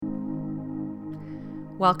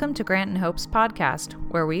Welcome to Grant and Hope's podcast,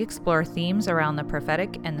 where we explore themes around the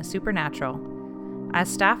prophetic and the supernatural.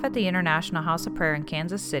 As staff at the International House of Prayer in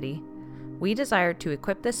Kansas City, we desire to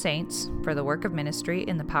equip the saints for the work of ministry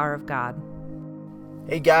in the power of God.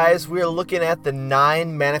 Hey guys, we are looking at the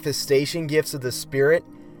 9 manifestation gifts of the Spirit,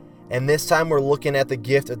 and this time we're looking at the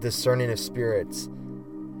gift of discerning of spirits.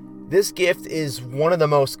 This gift is one of the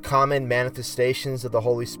most common manifestations of the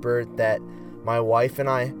Holy Spirit that my wife and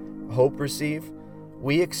I, Hope, receive.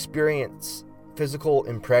 We experience physical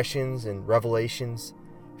impressions and revelations,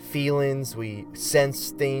 feelings, we sense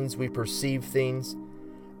things, we perceive things.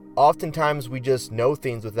 Oftentimes we just know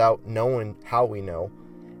things without knowing how we know.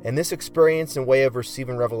 And this experience and way of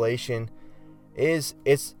receiving revelation it's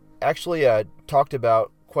actually talked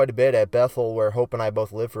about quite a bit at Bethel, where Hope and I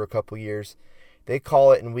both lived for a couple years. They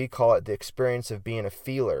call it, and we call it, the experience of being a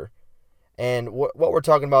feeler. And what we're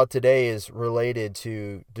talking about today is related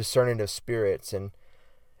to discerning of spirits. And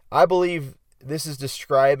I believe this is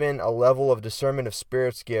describing a level of discernment of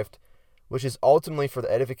spirits gift, which is ultimately for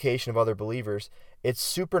the edification of other believers. It's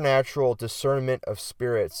supernatural discernment of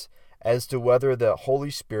spirits as to whether the Holy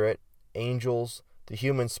Spirit, angels, the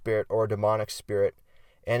human spirit, or a demonic spirit,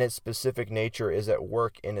 and its specific nature is at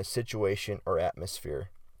work in a situation or atmosphere.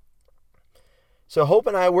 So Hope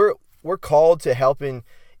and I, we're called to helping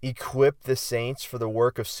equip the saints for the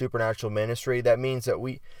work of supernatural ministry. That means that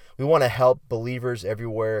we want to help believers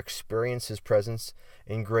everywhere experience His presence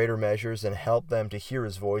in greater measures and help them to hear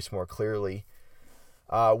His voice more clearly.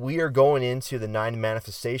 We are going into the 9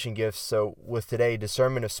 manifestation gifts. So with today,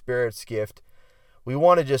 discernment of spirits gift, we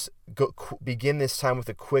want to just begin this time with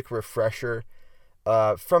a quick refresher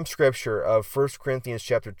from Scripture of 1 Corinthians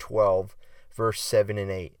chapter 12, verse 7 and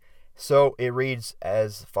 8. So it reads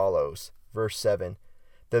as follows, verse 7.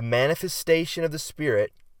 The manifestation of the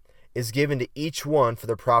Spirit is given to each one for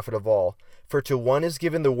the profit of all. For to one is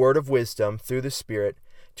given the word of wisdom through the Spirit,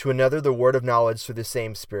 to another the word of knowledge through the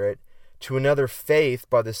same Spirit, to another faith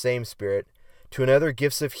by the same Spirit, to another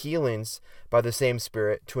gifts of healings by the same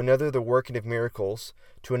Spirit, to another the working of miracles,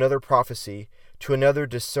 to another prophecy, to another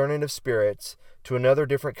discerning of spirits, to another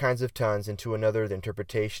different kinds of tongues, and to another the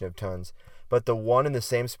interpretation of tongues. But the one and the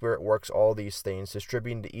same Spirit works all these things,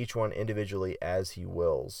 distributing to each one individually as He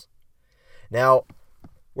wills. Now,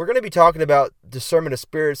 we're going to be talking about discernment of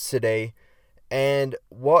spirits today, and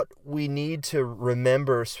what we need to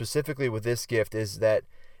remember specifically with this gift is that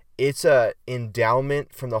it's an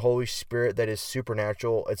endowment from the Holy Spirit that is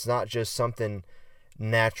supernatural. It's not just something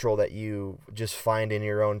natural that you just find in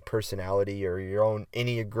your own personality or your own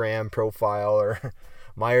Enneagram profile or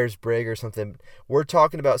Myers-Briggs or something. We're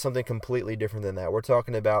talking about something completely different than that. We're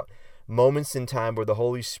talking about moments in time where the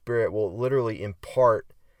Holy Spirit will literally impart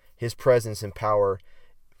His presence and power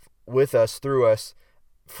with us, through us,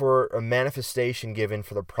 for a manifestation given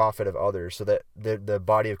for the profit of others, so that the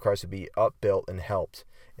body of Christ would be upbuilt and helped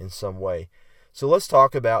in some way. So let's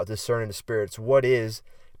talk about discerning of spirits. What is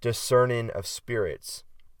discerning of spirits?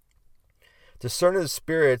 Discerning of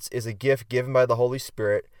spirits is a gift given by the Holy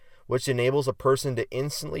Spirit, which enables a person to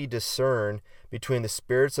instantly discern between the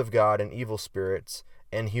spirits of God and evil spirits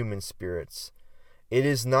and human spirits. It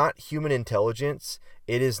is not human intelligence,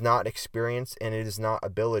 it is not experience, and it is not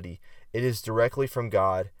ability. It is directly from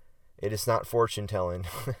God. It is not fortune telling.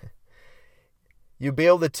 You'll be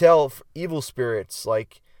able to tell evil spirits,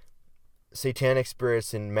 like satanic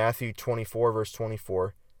spirits in Matthew 24, verse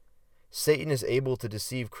 24. Satan is able to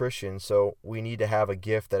deceive Christians, so we need to have a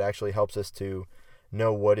gift that actually helps us to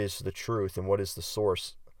know what is the truth and what is the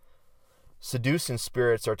source. Seducing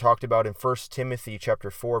spirits are talked about in 1 Timothy chapter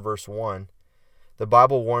 4, verse 1. The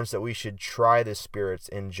Bible warns that we should try the spirits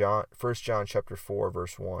in 1 John chapter 4,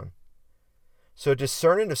 verse 1. So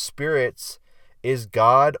discerning of spirits is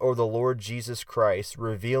God or the Lord Jesus Christ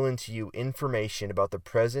revealing to you information about the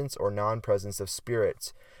presence or non-presence of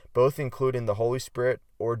spirits, both including the Holy Spirit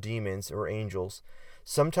or demons or angels,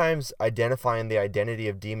 sometimes identifying the identity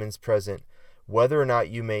of demons present, whether or not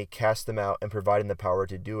you may cast them out, and providing the power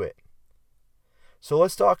to do it. So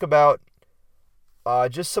let's talk about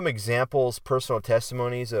just some examples, personal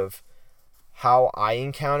testimonies of how I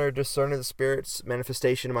encountered discerning of the spirits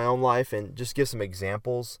manifestation in my own life, and just give some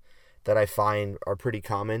examples that I find are pretty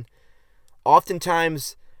common.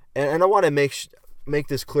 Oftentimes, and I want to make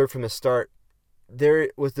this clear from the start,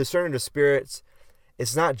 with discerning of spirits,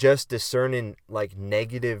 it's not just discerning like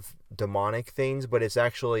negative demonic things, but it's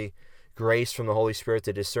actually grace from the Holy Spirit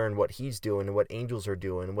to discern what He's doing and what angels are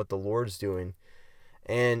doing and what the Lord's doing.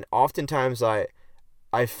 And oftentimes I've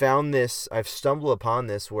stumbled upon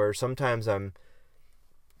this where sometimes I'm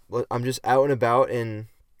just out and about, and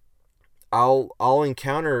I'll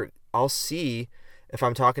see if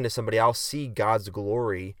I'm talking to somebody, I'll see God's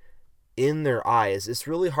glory in their eyes. It's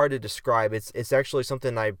really hard to describe. It's actually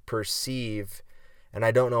something I perceive, and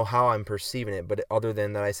I don't know how I'm perceiving it, but other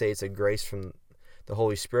than that I say it's a grace from the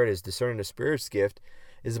Holy Spirit, is discerning the Spirit's gift,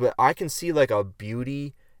 is but I can see like a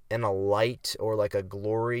beauty and a light or like a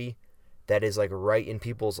glory that is like right in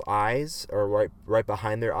people's eyes or right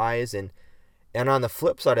behind their eyes. And on the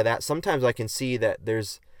flip side of that, sometimes I can see that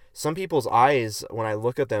there's some people's eyes, when I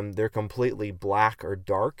look at them, they're completely black or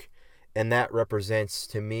dark, and that represents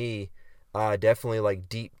to me definitely like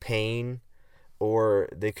deep pain, or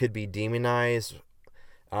they could be demonized.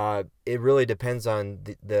 It really depends on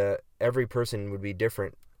the every person would be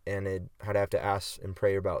different, and I'd have to ask and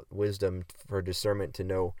pray about wisdom for discernment to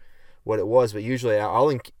know what it was. But usually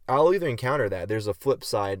I'll either encounter that. There's a flip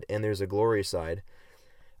side and there's a glory side.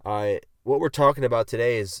 What we're talking about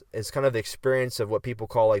today is kind of the experience of what people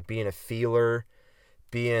call like being a feeler,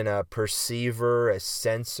 being a perceiver, a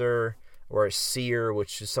sensor, or a seer,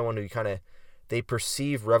 which is someone who they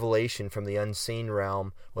perceive revelation from the unseen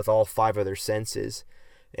realm with all 5 of their senses.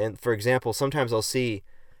 And for example, sometimes I'll see,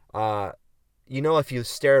 if you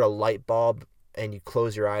stare at a light bulb and you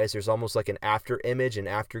close your eyes, there's almost like an after image, an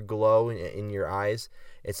afterglow in your eyes.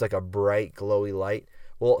 It's like a bright, glowy light.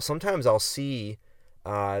 Well, sometimes I'll see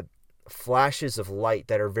flashes of light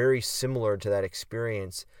that are very similar to that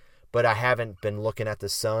experience, but I haven't been looking at the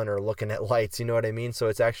sun or looking at lights, you know what I mean? So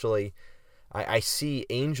it's actually, I see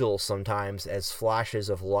angels sometimes as flashes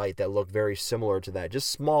of light that look very similar to that. Just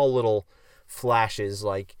small little flashes,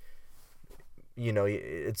 like,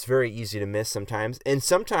 it's very easy to miss sometimes. And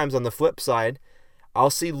sometimes on the flip side, I'll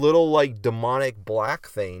see little like demonic black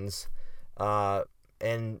things,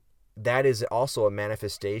 and that is also a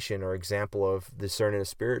manifestation or example of discerning the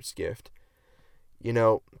Spirit's gift.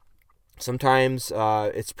 Sometimes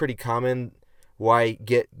it's pretty common where I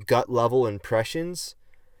get gut level impressions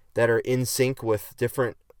that are in sync with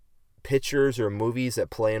different pictures or movies that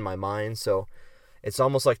play in my mind. So it's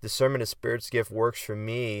almost like discernment of Spirit's gift works for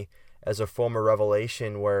me as a form of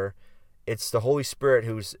revelation, where it's the Holy Spirit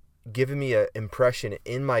who's given me an impression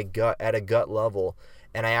in my gut at a gut level,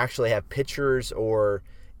 and I actually have pictures or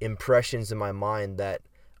impressions in my mind that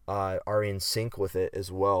are in sync with it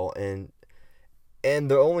as well. And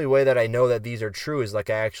the only way that I know that these are true is like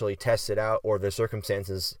I actually test it out, or the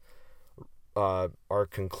circumstances are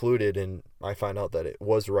concluded and I find out that it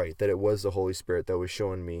was right, that it was the Holy Spirit that was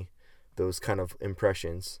showing me those kind of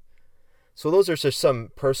impressions. So those are just some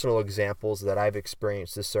personal examples that I've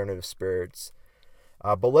experienced discerning of spirits.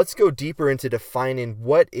 But let's go deeper into defining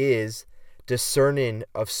what is discerning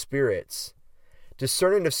of spirits.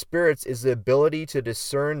 Discerning of spirits is the ability to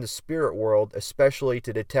discern the spirit world, especially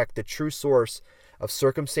to detect the true source of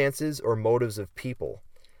circumstances or motives of people.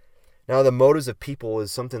 Now, the motives of people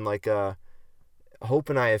is something like Hope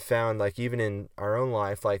and I have found, like even in our own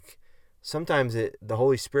life, like sometimes the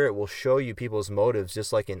Holy Spirit will show you people's motives,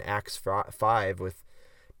 just like in Acts 5 with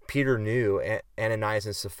Peter knew Ananias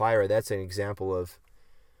and Sapphira. That's an example of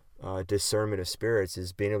discernment of spirits,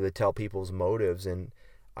 is being able to tell people's motives. And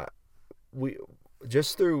we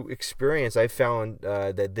just through experience, I found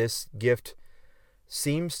that this gift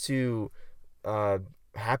seems to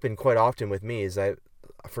happen quite often with me. Is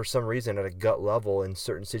for some reason at a gut level in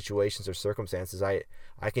certain situations or circumstances,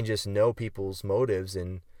 I can just know people's motives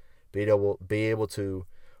and be able to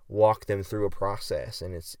walk them through a process.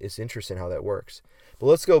 And it's interesting how that works. But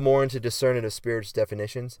let's go more into discerning of spirits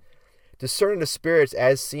definitions. Discerning of spirits,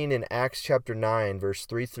 as seen in Acts chapter 9 verse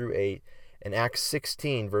 3 through 8 and Acts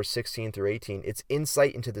 16 verse 16 through 18, it's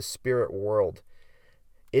insight into the spirit world.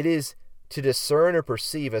 It is to discern or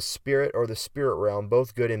perceive a spirit or the spirit realm,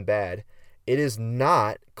 both good and bad. It is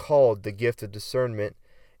not called the gift of discernment.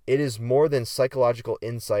 It is more than psychological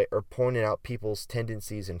insight or pointing out people's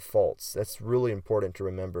tendencies and faults. That's really important to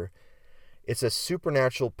remember. It's a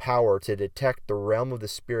supernatural power to detect the realm of the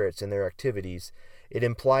spirits and their activities. It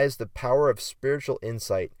implies the power of spiritual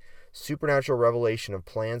insight, supernatural revelation of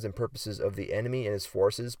plans and purposes of the enemy and his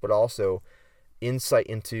forces, but also insight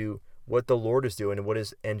into what the Lord is doing and what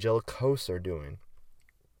his angelic hosts are doing.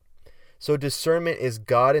 So discernment is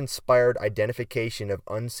God-inspired identification of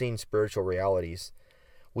unseen spiritual realities.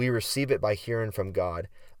 We receive it by hearing from God.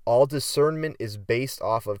 All discernment is based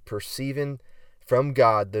off of perceiving from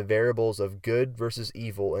God the variables of good versus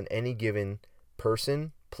evil in any given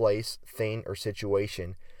person, place, thing, or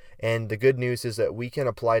situation. And the good news is that we can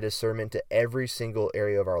apply discernment to every single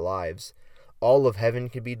area of our lives. All of heaven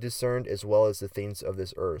can be discerned, as well as the things of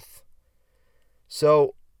this earth.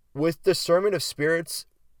 So with discernment of spirits,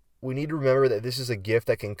 we need to remember that this is a gift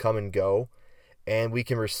that can come and go, and we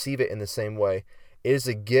can receive it in the same way. It is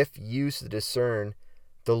a gift used to discern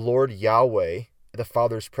the Lord Yahweh, the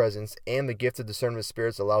Father's presence, and the gift of discernment of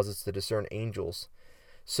spirits allows us to discern angels.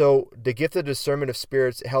 So the gift of discernment of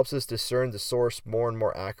spirits helps us discern the source more and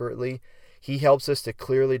more accurately. He helps us to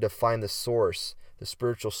clearly define the source, the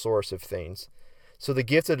spiritual source of things. So the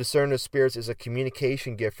gift of discernment of spirits is a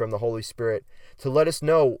communication gift from the Holy Spirit to let us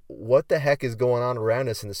know what the heck is going on around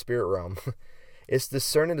us in the spirit realm. It's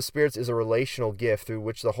discerning of spirits is a relational gift through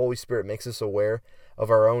which the Holy Spirit makes us aware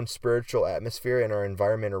of our own spiritual atmosphere and our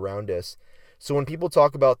environment around us. So when people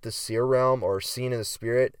talk about the seer realm or seeing in the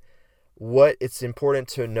spirit, what it's important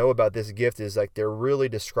to know about this gift is like they're really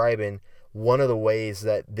describing one of the ways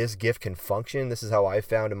that this gift can function. This is how I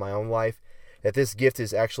found in my own life that this gift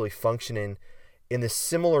is actually functioning in the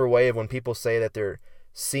similar way of when people say that they're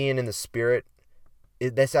seeing in the spirit.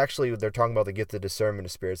 That's actually, they're talking about the gift of discernment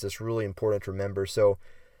of spirits. That's really important to remember. So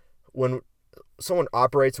when someone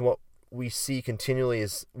operates in what we see continually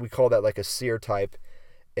is, we call that like a seer type,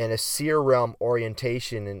 and a seer realm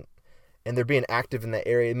orientation, and they're being active in that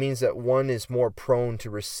area, it means that one is more prone to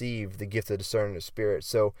receive the gift of discernment of spirit.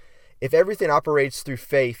 So if everything operates through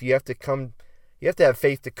faith, you have to have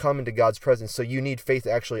faith to come into God's presence. So you need faith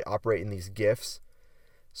to actually operate in these gifts.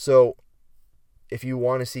 So if you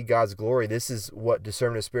want to see God's glory, this is what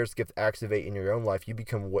discernment of spirits gift activate in your own life. You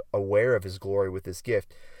become aware of his glory with this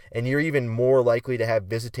gift. And you're even more likely to have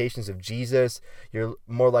visitations of Jesus. You're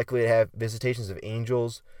more likely to have visitations of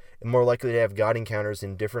angels, and more likely to have God encounters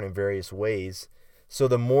in different and various ways. So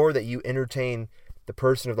the more that you entertain the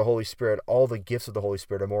person of the Holy Spirit, all the gifts of the Holy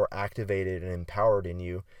Spirit are more activated and empowered in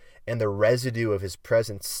you. And the residue of his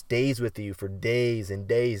presence stays with you for days and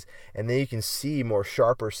days. And then you can see more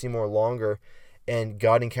sharper, see more longer, and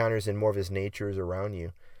God encounters in more of his natures around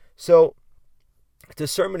you. So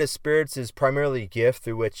discernment of spirits is primarily a gift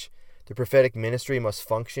through which the prophetic ministry must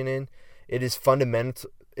function in. It is fundamental.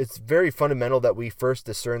 It's very fundamental that we first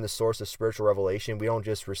discern the source of spiritual revelation. We don't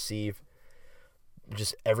just receive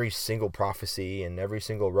just every single prophecy and every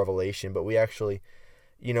single revelation, but we actually,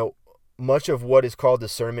 much of what is called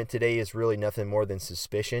discernment today is really nothing more than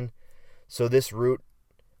suspicion. So this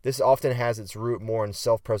often has its root more in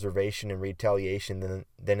self-preservation and retaliation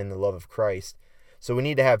than in the love of Christ. So we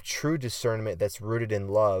need to have true discernment that's rooted in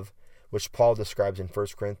love, which Paul describes in 1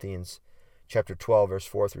 Corinthians chapter 12, verse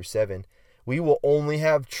 4 through 7. We will only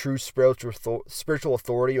have true spiritual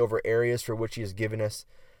authority over areas for which he has given us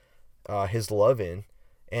his love in,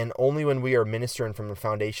 and only when we are ministering from the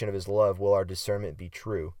foundation of his love will our discernment be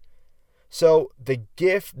true. So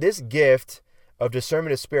this gift of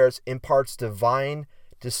discernment of spirits imparts divine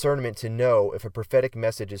discernment to know if a prophetic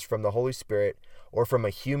message is from the Holy Spirit or from a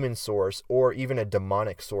human source or even a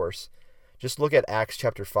demonic source. Just look at Acts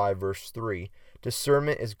chapter 5, verse 3.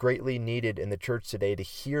 Discernment is greatly needed in the church today to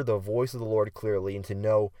hear the voice of the Lord clearly and to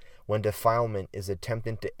know when defilement is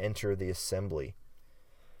attempting to enter the assembly.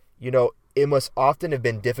 It must often have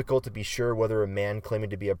been difficult to be sure whether a man claiming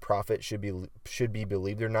to be a prophet should be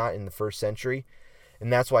believed or not in the first century.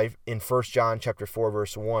 And that's why in 1 John chapter 4,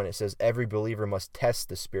 verse 1, it says every believer must test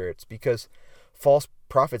the spirits, because false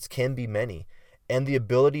prophets can be many. And the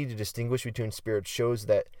ability to distinguish between spirits shows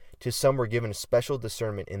that to some were given a special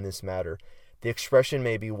discernment in this matter. The expression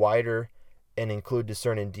may be wider and include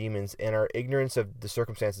discerning demons, and our ignorance of the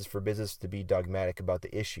circumstances forbids us to be dogmatic about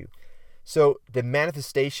the issue. So the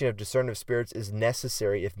manifestation of discernment of spirits is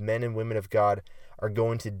necessary if men and women of God are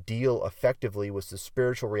going to deal effectively with the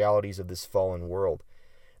spiritual realities of this fallen world.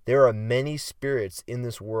 There are many spirits in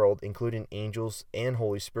this world, including angels and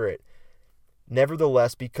Holy Spirit.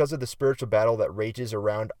 Nevertheless, because of the spiritual battle that rages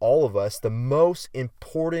around all of us, the most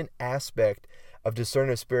important aspect of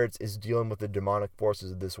discerning of spirits is dealing with the demonic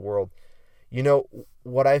forces of this world.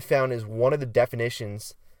 What I found is one of the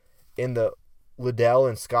definitions in the Liddell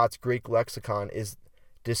and Scott's Greek lexicon is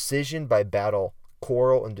decision by battle,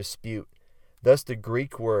 quarrel, and dispute. Thus, the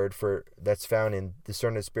Greek word that's found in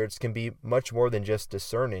discerning of spirits can be much more than just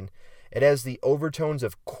discerning. It has the overtones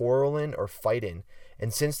of quarreling or fighting.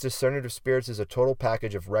 And since discerning of spirits is a total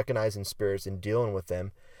package of recognizing spirits and dealing with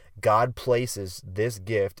them, God places this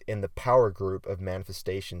gift in the power group of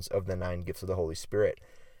manifestations of the 9 gifts of the Holy Spirit.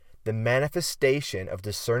 The manifestation of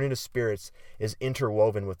discerning of spirits is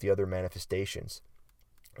interwoven with the other manifestations.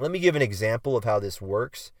 Let me give an example of how this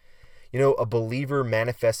works. A believer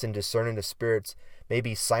manifesting discerning of spirits may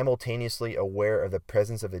be simultaneously aware of the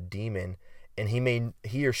presence of a demon, and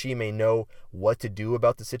he or she may know what to do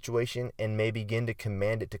about the situation and may begin to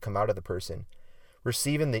command it to come out of the person.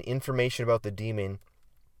 Receiving the information about the demon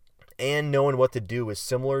and knowing what to do is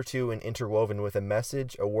similar to and interwoven with a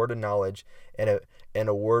message, a word of knowledge, and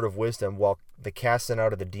a word of wisdom, while the casting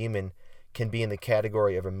out of the demon can be in the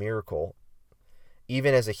category of a miracle,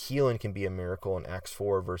 even as a healing can be a miracle in Acts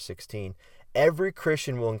 4, verse 16. Every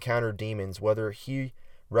Christian will encounter demons, whether he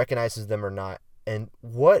recognizes them or not. And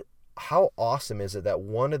how awesome is it that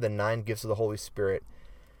one of the 9 gifts of the Holy Spirit,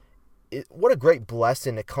 what a great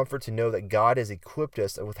blessing, a comfort to know that God has equipped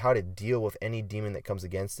us with how to deal with any demon that comes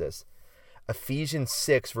against us. Ephesians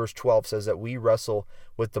 6, verse 12 says that we wrestle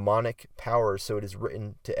with demonic powers, so it is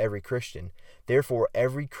written to every Christian. Therefore,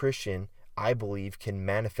 every Christian, I believe, can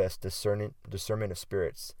manifest discernment of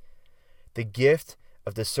spirits. The gift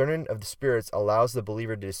of discernment of the spirits allows the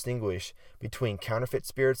believer to distinguish between counterfeit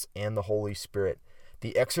spirits and the Holy Spirit.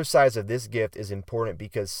 The exercise of this gift is important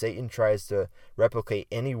because Satan tries to replicate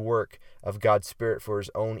any work of God's Spirit for his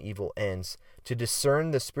own evil ends. To discern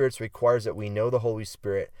the spirits requires that we know the Holy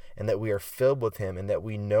Spirit and that we are filled with him and that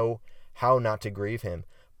we know how not to grieve him.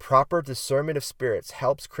 Proper discernment of spirits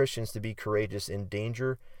helps Christians to be courageous in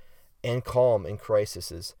danger and calm in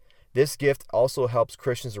crises. This gift also helps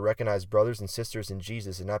Christians to recognize brothers and sisters in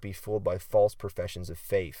Jesus and not be fooled by false professions of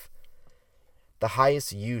faith. The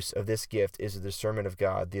highest use of this gift is the discernment of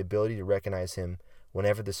God, the ability to recognize him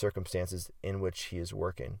whenever the circumstances in which he is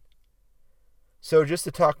working. So just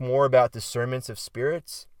to talk more about discernments of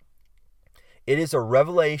spirits, it is a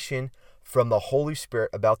revelation from the Holy Spirit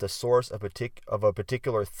about the source of a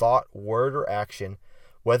particular thought, word, or action,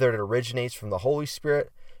 whether it originates from the Holy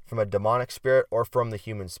Spirit, from a demonic spirit, or from the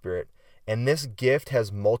human spirit. And this gift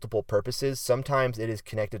has multiple purposes. Sometimes it is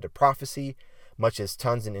connected to prophecy, much as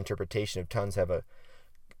tongues and interpretation of tongues have a,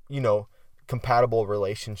 compatible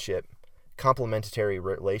relationship, complementary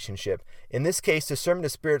relationship. In this case, discernment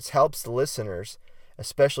of spirits helps the listeners,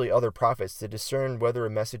 especially other prophets, to discern whether a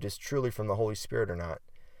message is truly from the Holy Spirit or not.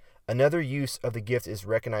 Another use of the gift is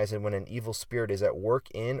recognizing when an evil spirit is at work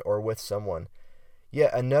in or with someone.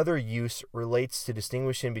 Yet another use relates to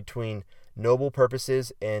distinguishing between noble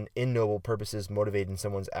purposes and ignoble purposes motivating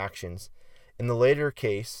someone's actions. In the latter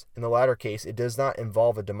case, it does not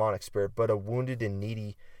involve a demonic spirit, but a wounded and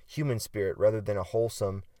needy human spirit rather than a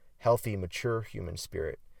wholesome, healthy, mature human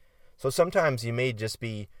spirit. So sometimes you may just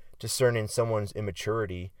be discerning someone's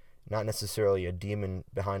immaturity, not necessarily a demon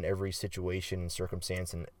behind every situation and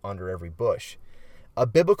circumstance and under every bush. A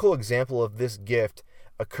biblical example of this gift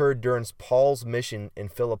occurred during Paul's mission in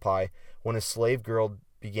Philippi when a slave girl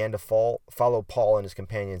began to follow Paul and his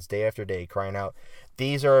companions day after day, crying out,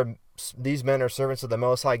 These men are servants of the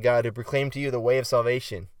Most High God who proclaim to you the way of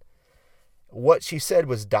salvation. What she said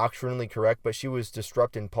was doctrinally correct, but she was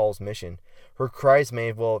disrupting Paul's mission. Her cries may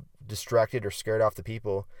have distracted or scared off the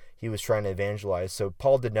people he was trying to evangelize, so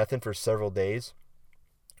Paul did nothing for several days,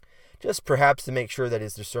 just perhaps to make sure that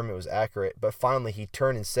his discernment was accurate. But finally he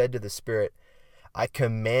turned and said to the spirit, I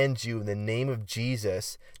command you in the name of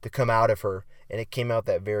Jesus to come out of her, and it came out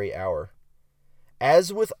that very hour.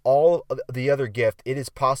 As with all of the other gift, it is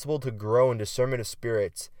possible to grow in discernment of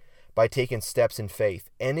spirits by taking steps in faith.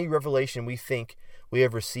 Any revelation we think we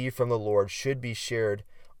have received from the Lord should be shared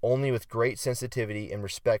only with great sensitivity and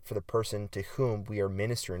respect for the person to whom we are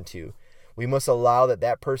ministering to. We must allow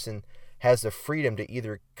that person has the freedom to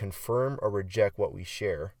either confirm or reject what we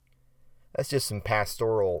share. That's just some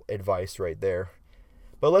pastoral advice right there.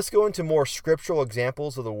 But let's go into more scriptural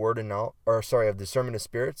examples of the word of discernment of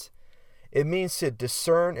spirits. It means to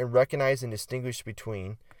discern and recognize and distinguish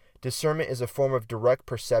between. Discernment is a form of direct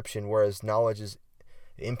perception, whereas knowledge is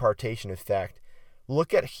impartation of fact.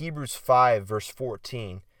 Look at Hebrews 5, verse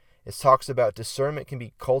 14. It talks about discernment can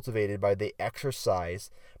be cultivated by the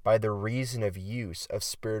exercise, by the reason of use of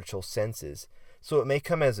spiritual senses. So it may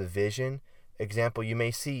come as a vision. Example, you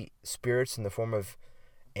may see spirits in the form of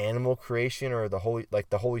animal creation, or the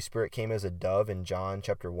Holy Spirit came as a dove in John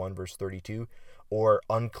chapter 1, verse 32. Or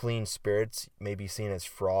unclean spirits may be seen as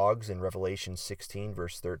frogs in Revelation 16,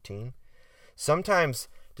 verse 13. Sometimes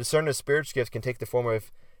discernment of spirits gifts can take the form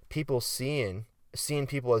of people seeing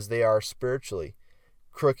people as they are spiritually,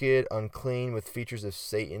 crooked, unclean, with features of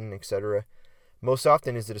Satan, etc. Most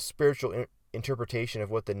often is it a spiritual interpretation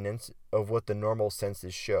of what the normal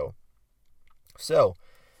senses show. So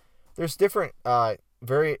there's different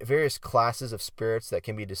various classes of spirits that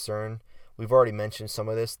can be discerned. We've already mentioned some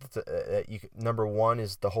of this. Number 1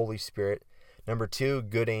 is the Holy Spirit. Number 2,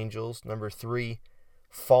 good angels. Number 3,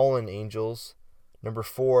 fallen angels. Number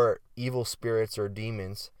 4, evil spirits or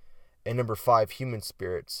demons. And number 5, human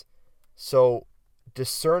spirits. So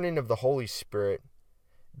discerning of the Holy Spirit,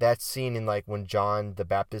 that's seen in when John the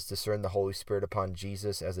Baptist discerned the Holy Spirit upon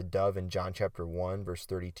Jesus as a dove in John chapter 1, verse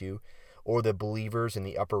 32. Or the believers in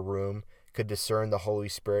the upper room could discern the Holy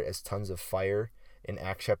Spirit as tongues of fire in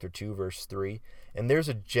Acts chapter 2, verse 3. And there's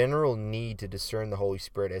a general need to discern the Holy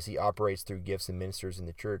Spirit as he operates through gifts and ministers in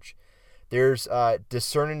the church. There's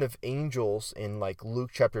discerning of angels in like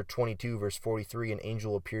Luke chapter 22, verse 43, an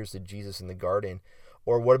angel appears to Jesus in the garden.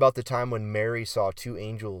 Or what about the time when Mary saw two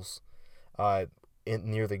angels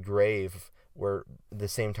near the grave, where the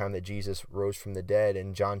same time that Jesus rose from the dead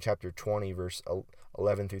in John chapter 20, verse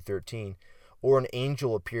 11 through 13. Or an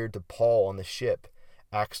angel appeared to Paul on the ship,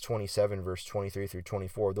 Acts 27, verse 23 through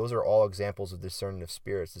 24. Those are all examples of discerning of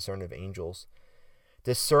spirits, discerning of angels.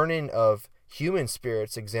 Discerning of human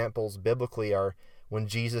spirits, examples biblically are when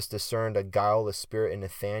Jesus discerned a guileless spirit in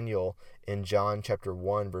Nathanael in John chapter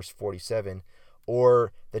 1, verse 47.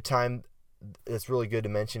 Or the time that's really good to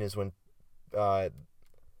mention is when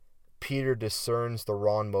Peter discerns the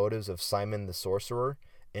wrong motives of Simon the sorcerer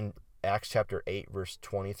in Acts chapter 8, verse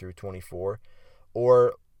 20 through 24.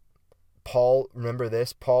 Or Paul, remember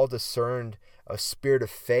this, Paul discerned a spirit of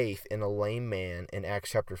faith in a lame man in Acts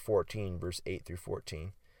chapter 14, verse 8 through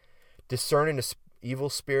 14. Discerning evil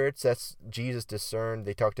spirits, that's Jesus discerned.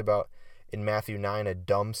 They talked about in Matthew 9 a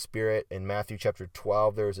dumb spirit. In Matthew chapter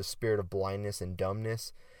 12, there's a spirit of blindness and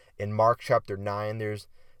dumbness. In Mark chapter 9, there's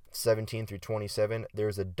 17 through 27,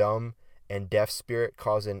 there's a dumb and deaf spirit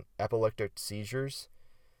causing epileptic seizures.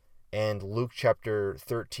 And Luke chapter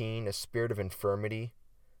 13, a spirit of infirmity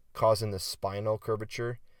causing the spinal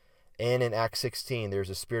curvature. And in Acts 16, there's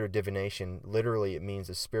a spirit of divination. Literally, it means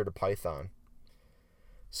a spirit of Python.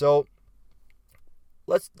 So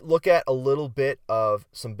let's look at a little bit of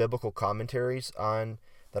some biblical commentaries on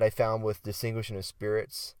that I found with distinguishing of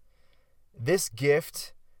spirits. This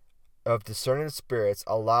gift of discerning of spirits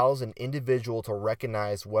allows an individual to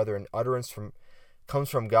recognize whether an utterance comes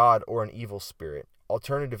from God or an evil spirit.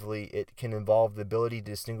 Alternatively, it can involve the ability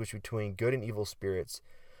to distinguish between good and evil spirits,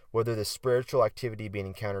 whether the spiritual activity being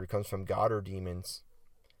encountered comes from God or demons.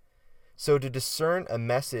 So to discern a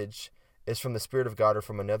message is from the Spirit of God or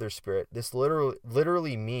from another spirit, this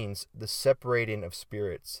literally means the separating of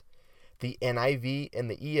spirits. The NIV and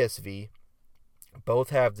the ESV both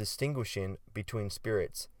have distinguishing between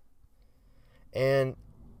spirits. And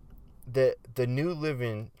the New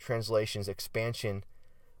Living Translation's expansion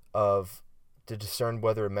of to discern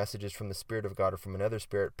whether a message is from the Spirit of God or from another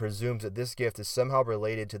spirit presumes that this gift is somehow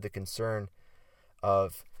related to the concern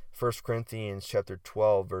of 1 Corinthians chapter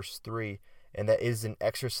 12, verse 3, and that is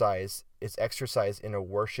exercised in a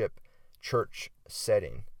worship church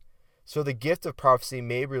setting. So the gift of prophecy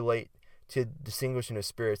may relate to distinguishing of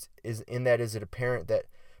spirits is it apparent that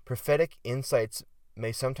prophetic insights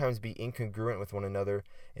may sometimes be incongruent with one another,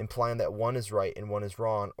 implying that one is right and one is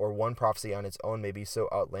wrong, or one prophecy on its own may be so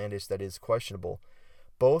outlandish that it is questionable.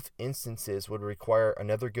 Both instances would require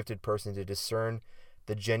another gifted person to discern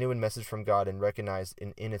the genuine message from God and recognize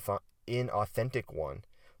an inauthentic one.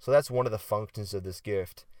 So that's one of the functions of this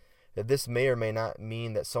gift. That this may or may not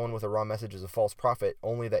mean that someone with a wrong message is a false prophet,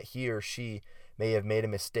 only that he or she may have made a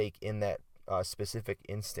mistake in that specific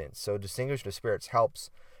instance. So distinguishing of spirits helps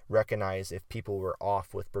recognize if people were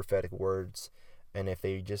off with prophetic words and if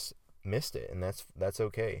they just missed it, and that's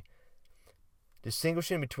okay.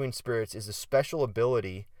 Distinguishing between spirits is a special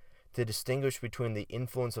ability to distinguish between the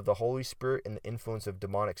influence of the Holy Spirit and the influence of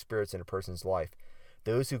demonic spirits in a person's life.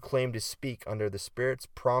 Those who claim to speak under the Spirit's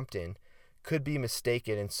prompting could be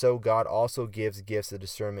mistaken, and so God also gives gifts of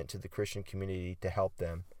discernment to the Christian community to help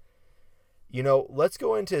them. Let's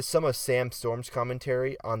go into some of Sam Storm's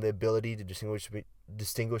commentary on the ability to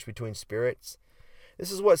distinguish between spirits.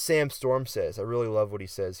 This is what Sam Storm says. I really love what he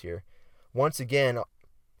says here. Once again,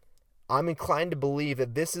 I'm inclined to believe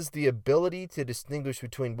that this is the ability to distinguish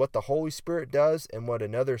between what the Holy Spirit does and what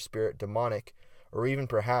another spirit, demonic, or even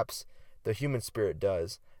perhaps the human spirit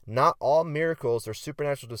does. Not all miracles or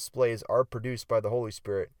supernatural displays are produced by the Holy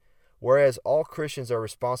Spirit, whereas all Christians are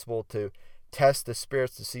responsible to test the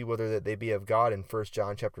spirits to see whether they be of God in 1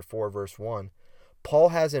 John chapter 4, verse 1. Paul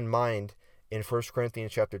has in mind in 1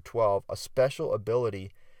 Corinthians chapter 12 a special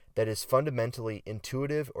ability that is fundamentally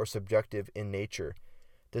intuitive or subjective in nature.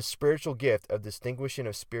 The spiritual gift of distinguishing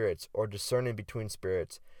of spirits or discerning between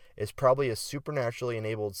spirits is probably a supernaturally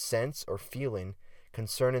enabled sense or feeling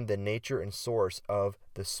concerning the nature and source of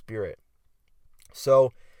the Spirit.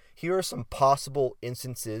 So here are some possible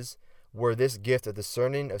instances where this gift of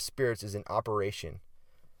discerning of spirits is in operation.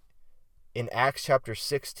 In Acts chapter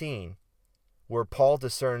 16, where Paul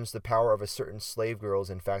discerns the power of a certain slave girl is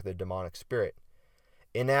in fact the demonic spirit.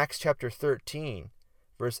 In Acts chapter 13,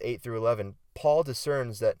 verse 8 through 11, Paul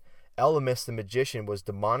discerns that Elymas the magician was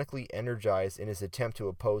demonically energized in his attempt to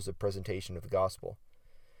oppose the presentation of the gospel.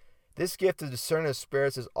 This gift of discerning of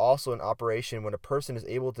spirits is also in operation when a person is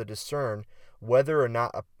able to discern whether or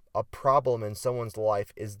not a problem in someone's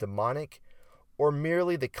life is demonic or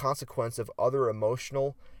merely the consequence of other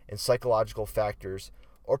emotional and psychological factors,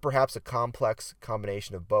 or perhaps a complex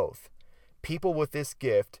combination of both. People with this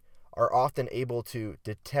gift are often able to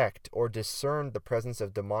detect or discern the presence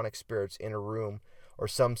of demonic spirits in a room or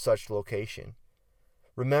some such location.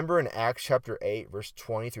 Remember in Acts chapter 8, verse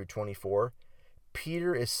 20 through 24,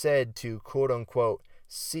 Peter is said to, quote-unquote,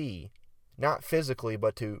 see, not physically,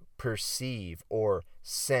 but to perceive or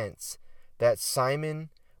sense that Simon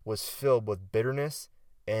was filled with bitterness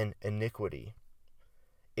and iniquity.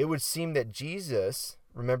 It would seem that Jesus,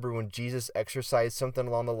 remember when Jesus exercised something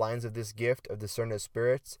along the lines of this gift of discerning of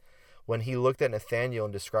spirits, when he looked at Nathanael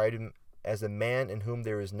and described him as a man in whom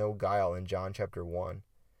there is no guile in John chapter 1.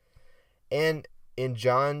 And in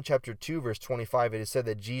John chapter 2, verse 25, it is said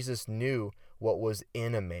that Jesus knew what was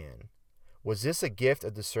in a man. Was this a gift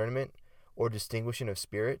of discernment or distinguishing of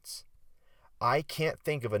spirits? I can't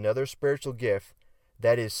think of another spiritual gift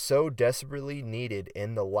that is so desperately needed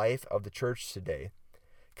in the life of the church today.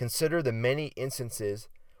 Consider the many instances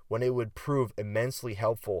when it would prove immensely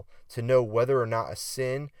helpful to know whether or not a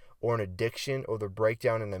sin or an addiction or the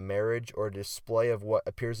breakdown in a marriage or a display of what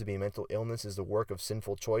appears to be mental illness is the work of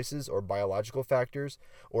sinful choices or biological factors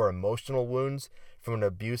or emotional wounds from an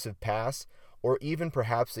abusive past, or even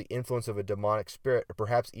perhaps the influence of a demonic spirit, or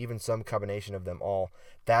perhaps even some combination of them all.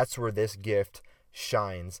 That's where this gift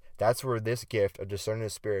shines. That's where this gift of discerning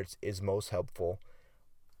of spirits is most helpful,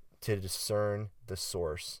 to discern the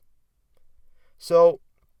source. So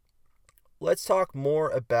let's talk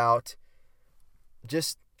more about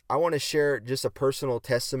I want to share just a personal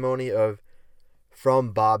testimony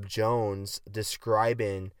from Bob Jones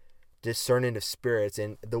describing discerning of spirits,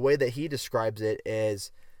 and the way that he describes it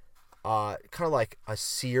is kind of like a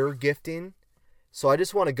seer gifting. So I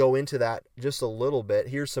just want to go into that just a little bit.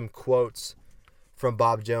 Here's some quotes from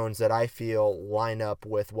Bob Jones that I feel line up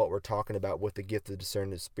with what we're talking about with the gift of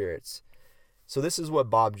discerning of spirits. So this is what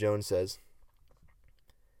Bob Jones says.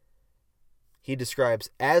 He describes,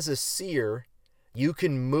 as a seer, you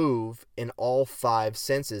can move in all five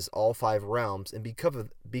senses, all five realms, and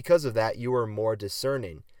because of that, you are more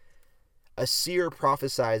discerning. A seer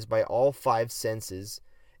prophesies by all five senses,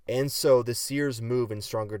 and so the seers move in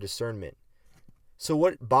stronger discernment. So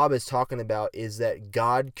what Bob is talking about is that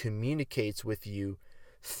God communicates with you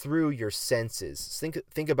through your senses.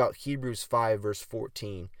 Think about Hebrews 5, verse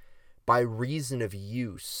 14. By reason of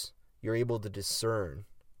use, you're able to discern.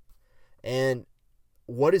 And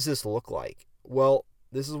what does this look like? Well,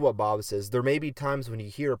 this is what Bob says. There may be times when you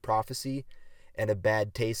hear a prophecy and a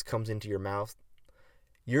bad taste comes into your mouth.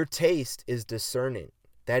 Your taste is discerning.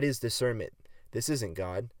 That is discernment. This isn't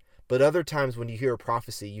God. But other times when you hear a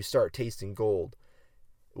prophecy, you start tasting gold.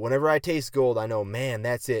 Whenever I taste gold, I know, man,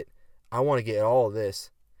 that's it. I want to get all of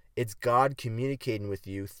this. It's God communicating with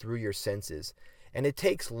you through your senses. And it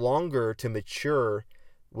takes longer to mature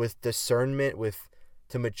with discernment,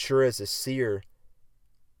 to mature as a seer,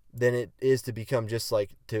 than it is to become just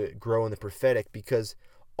like to grow in the prophetic, because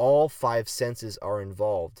all five senses are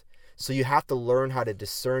involved. So you have to learn how to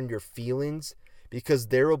discern your feelings, because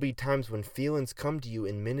there will be times when feelings come to you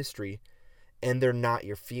in ministry and they're not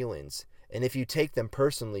your feelings. And if you take them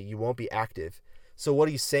personally, you won't be active. So what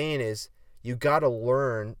he's saying is you got to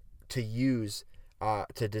learn to use,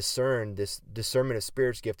 to discern this discernment of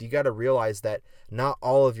spirits gift. You got to realize that not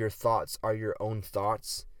all of your thoughts are your own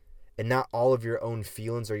thoughts, and not all of your own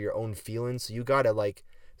feelings are your own feelings. So you got to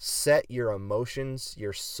set your emotions,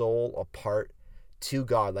 your soul apart to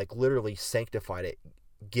God, literally sanctify it.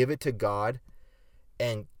 Give it to God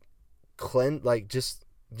and cleanse, just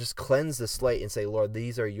cleanse the slate and say, Lord,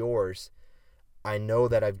 these are yours. I know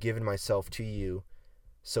that I've given myself to you.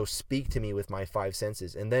 So speak to me with my five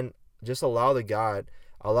senses. And then just allow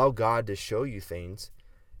God to show you things.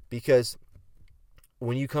 Because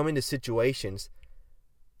when you come into situations,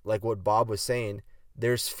 like what Bob was saying,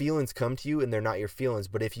 there's feelings come to you and they're not your feelings.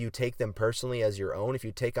 But if you take them personally as your own, if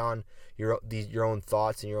you take on your own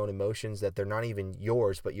thoughts and your own emotions, that they're not even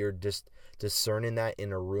yours, but you're just discerning that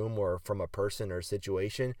in a room or from a person or a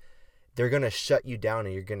situation, they're going to shut you down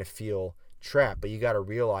and you're going to feel trapped. But you got to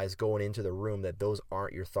realize going into the room that those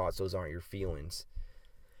aren't your thoughts, those aren't your feelings.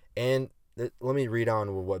 And let me read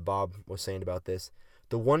on with what Bob was saying about this.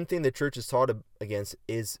 The one thing the church is taught against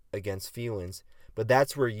is against feelings. But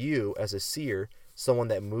that's where you, as a seer, someone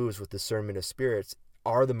that moves with discernment of spirits,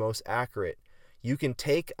 are the most accurate. You can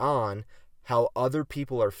take on how other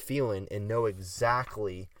people are feeling and know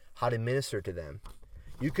exactly how to minister to them.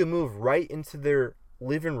 You can move right into their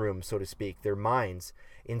living room, so to speak, their minds,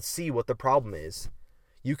 and see what the problem is.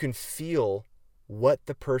 You can feel what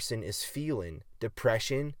the person is feeling.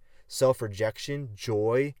 Depression, self-rejection,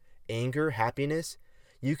 joy, anger, happiness.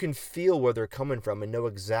 You can feel where they're coming from and know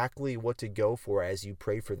exactly what to go for as you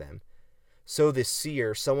pray for them. So the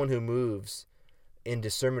seer, someone who moves in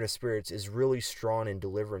discernment of spirits, is really strong in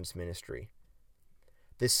deliverance ministry.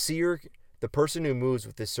 The seer, the person who moves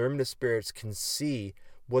with discernment of spirits, can see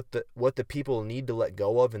what the people need to let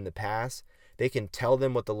go of in the past. They can tell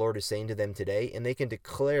them what the Lord is saying to them today, and they can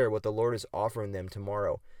declare what the Lord is offering them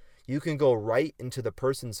tomorrow. You can go right into the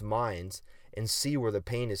person's minds and see where the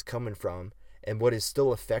pain is coming from and what is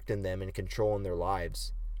still affecting them and controlling their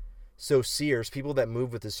lives. So seers, people that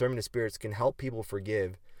move with discernment of spirits, can help people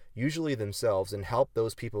forgive, usually themselves, and help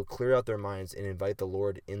those people clear out their minds and invite the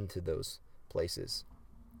Lord into those places.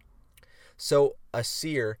 So a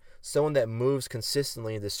seer, someone that moves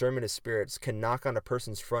consistently in discernment of spirits, can knock on a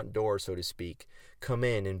person's front door, so to speak, come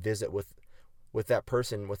in and visit with that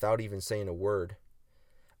person without even saying a word.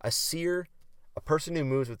 A seer, a person who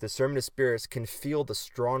moves with discernment of spirits, can feel the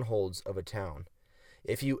strongholds of a town.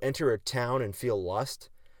 If you enter a town and feel lust,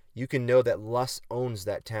 you can know that lust owns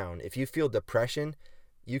that town. If you feel depression,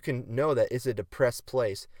 you can know that it's a depressed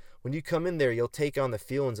place. When you come in there, you'll take on the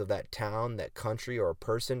feelings of that town, that country, or a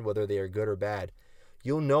person, whether they are good or bad.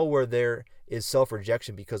 You'll know where there is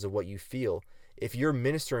self-rejection because of what you feel. If you're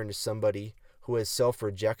ministering to somebody who has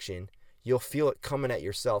self-rejection, you'll feel it coming at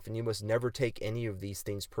yourself, and you must never take any of these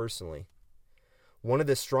things personally. One of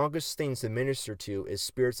the strongest things to minister to is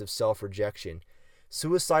spirits of self-rejection.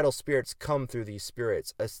 Suicidal spirits come through these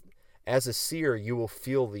spirits. As a seer, you will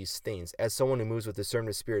feel these things. As someone who moves with discernment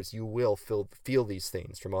of spirits, you will feel these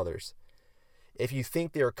things from others. If you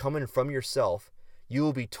think they are coming from yourself, you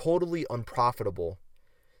will be totally unprofitable.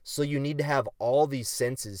 So you need to have all these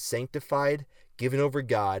senses sanctified, given over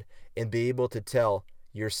God, and be able to tell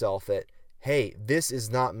yourself that, hey, this is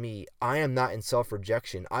not me. I am not in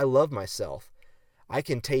self-rejection. I love myself. I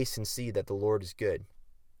can taste and see that the Lord is good.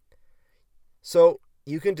 So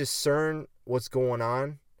you can discern what's going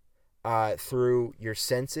on through your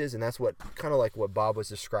senses, and that's what kind of like what Bob was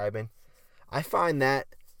describing. I find that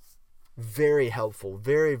very helpful,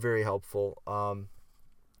 very, very helpful.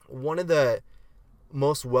 One of the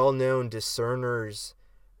most well-known discerners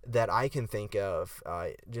that I can think of,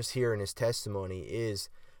 just here in his testimony, is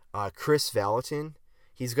Chris Vallotton.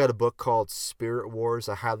 He's got a book called Spirit Wars.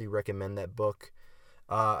 I highly recommend that book.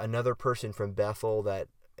 Another person from Bethel that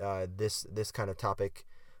this kind of topic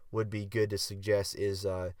would be good to suggest is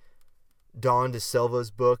Dawn DeSilva's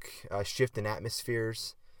book, Shifting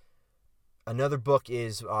Atmospheres. Another book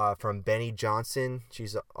is from Benny Johnson.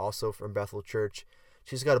 She's also from Bethel Church.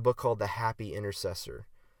 She's got a book called The Happy Intercessor.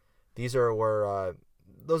 Those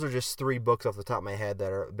are just 3 books off the top of my head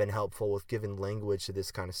that have been helpful with giving language to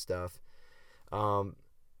this kind of stuff.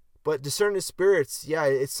 But discerning of spirits, yeah,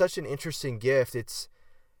 it's such an interesting gift.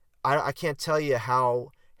 I can't tell you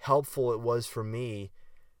how helpful it was for me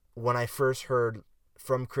when I first heard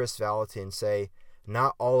from Chris Vallotton say,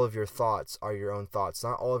 not all of your thoughts are your own thoughts.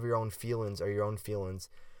 Not all of your own feelings are your own feelings.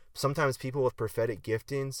 Sometimes people with prophetic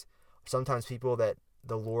giftings, sometimes people that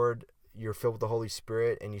the Lord, you're filled with the Holy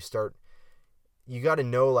Spirit, and you got to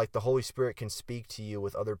know, like, the Holy Spirit can speak to you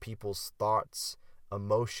with other people's thoughts,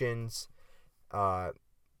 emotions,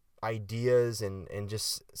 ideas, and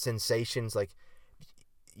just sensations. Like,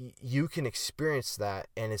 you can experience that,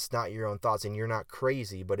 and it's not your own thoughts, and you're not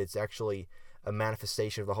crazy, but it's actually a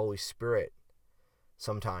manifestation of the Holy Spirit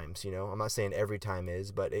sometimes. I'm not saying every time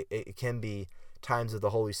is, but it can be times of the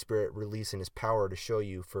Holy Spirit releasing his power to show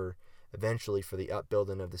you eventually for the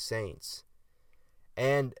upbuilding of the saints.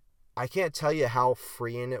 And I can't tell you how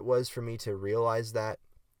freeing it was for me to realize that,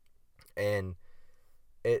 and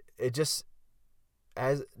it just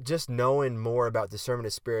knowing more about discernment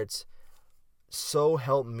of spirits so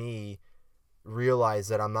helped me realize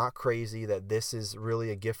that I'm not crazy, that this is really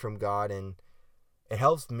a gift from God, and it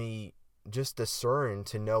helps me just discern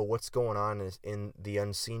to know what's going on in the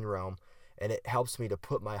unseen realm, and it helps me to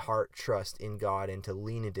put my heart trust in God and to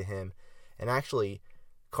lean into him, and actually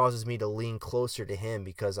causes me to lean closer to him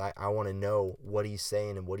because I want to know what he's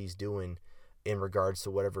saying and what he's doing in regards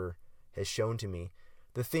to whatever has shown to me.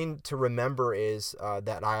 The thing to remember is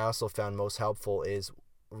that I also found most helpful is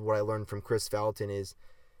what I learned from Chris Vallotton is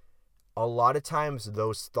a lot of times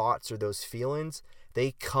those thoughts or those feelings,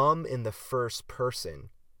 they come in the first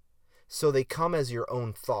person. So they come as your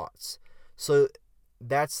own thoughts. So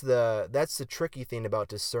that's the tricky thing about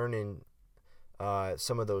discerning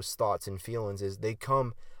some of those thoughts and feelings is they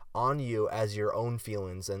come on you as your own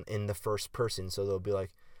feelings and in the first person. So they'll be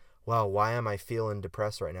like, wow, why am I feeling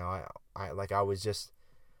depressed right now? I was just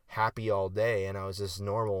happy all day and I was just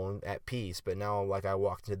normal and at peace, but now like I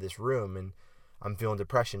walked into this room and I'm feeling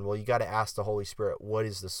depression. Well, you got to ask the Holy Spirit, what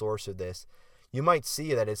is the source of this? You might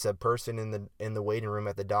see that it's a person in the waiting room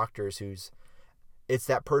at the doctor's it's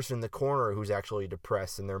that person in the corner who's actually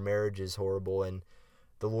depressed and their marriage is horrible, and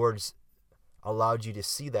the Lord's allowed you to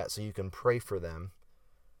see that so you can pray for them.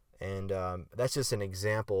 And that's just an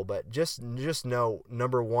example, but just know,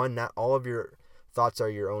 number one, not all of your thoughts are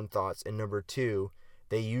your own thoughts, and number two,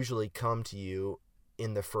 they usually come to you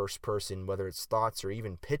in the first person, whether it's thoughts or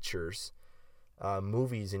even pictures,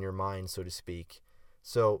 movies in your mind, so to speak.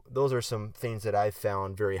 So those are some things that I've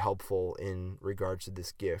found very helpful in regards to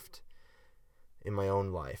this gift in my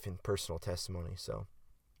own life and personal testimony. So,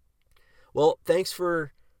 well, thanks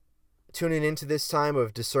for tuning into this time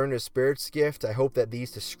of Discerning of Spirits gift. I hope that these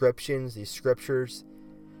descriptions, these scriptures,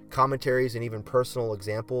 commentaries, and even personal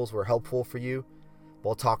examples were helpful for you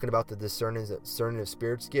while talking about the Discerning of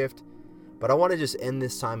Spirits gift. But I want to just end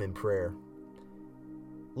this time in prayer.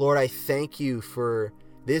 Lord, I thank you for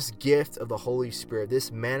this gift of the Holy Spirit,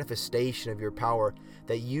 this manifestation of your power,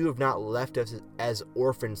 that you have not left us as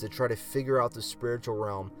orphans to try to figure out the spiritual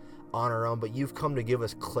realm on our own, but you've come to give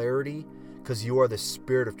us clarity because you are the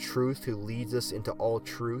Spirit of truth who leads us into all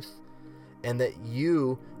truth, and that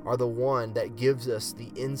you are the one that gives us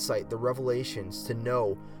the insight, the revelations to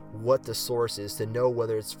know what the source is, to know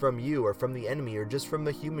whether it's from you or from the enemy or just from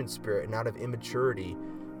the human spirit and out of immaturity.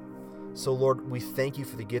 So Lord, we thank you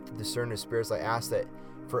for the gift of discerning of spirits. I ask that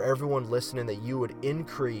for everyone listening, that you would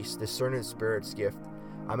increase discerning of spirits gift.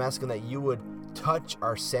 I'm asking that you would touch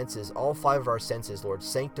our senses, all 5 of our senses, Lord.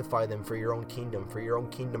 Sanctify them for your own kingdom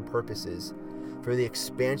purposes, for the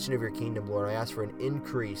expansion of your kingdom, Lord. I ask for an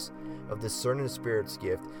increase of discerning of spirits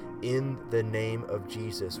gift. In the name of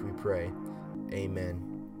Jesus, we pray. Amen.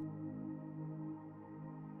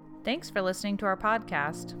 Thanks for listening to our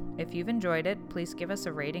podcast. If you've enjoyed it, please give us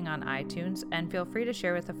a rating on iTunes and feel free to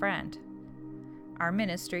share with a friend. Our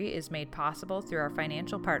ministry is made possible through our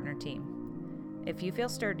financial partner team. If you feel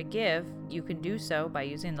stirred to give, you can do so by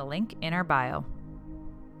using the link in our bio.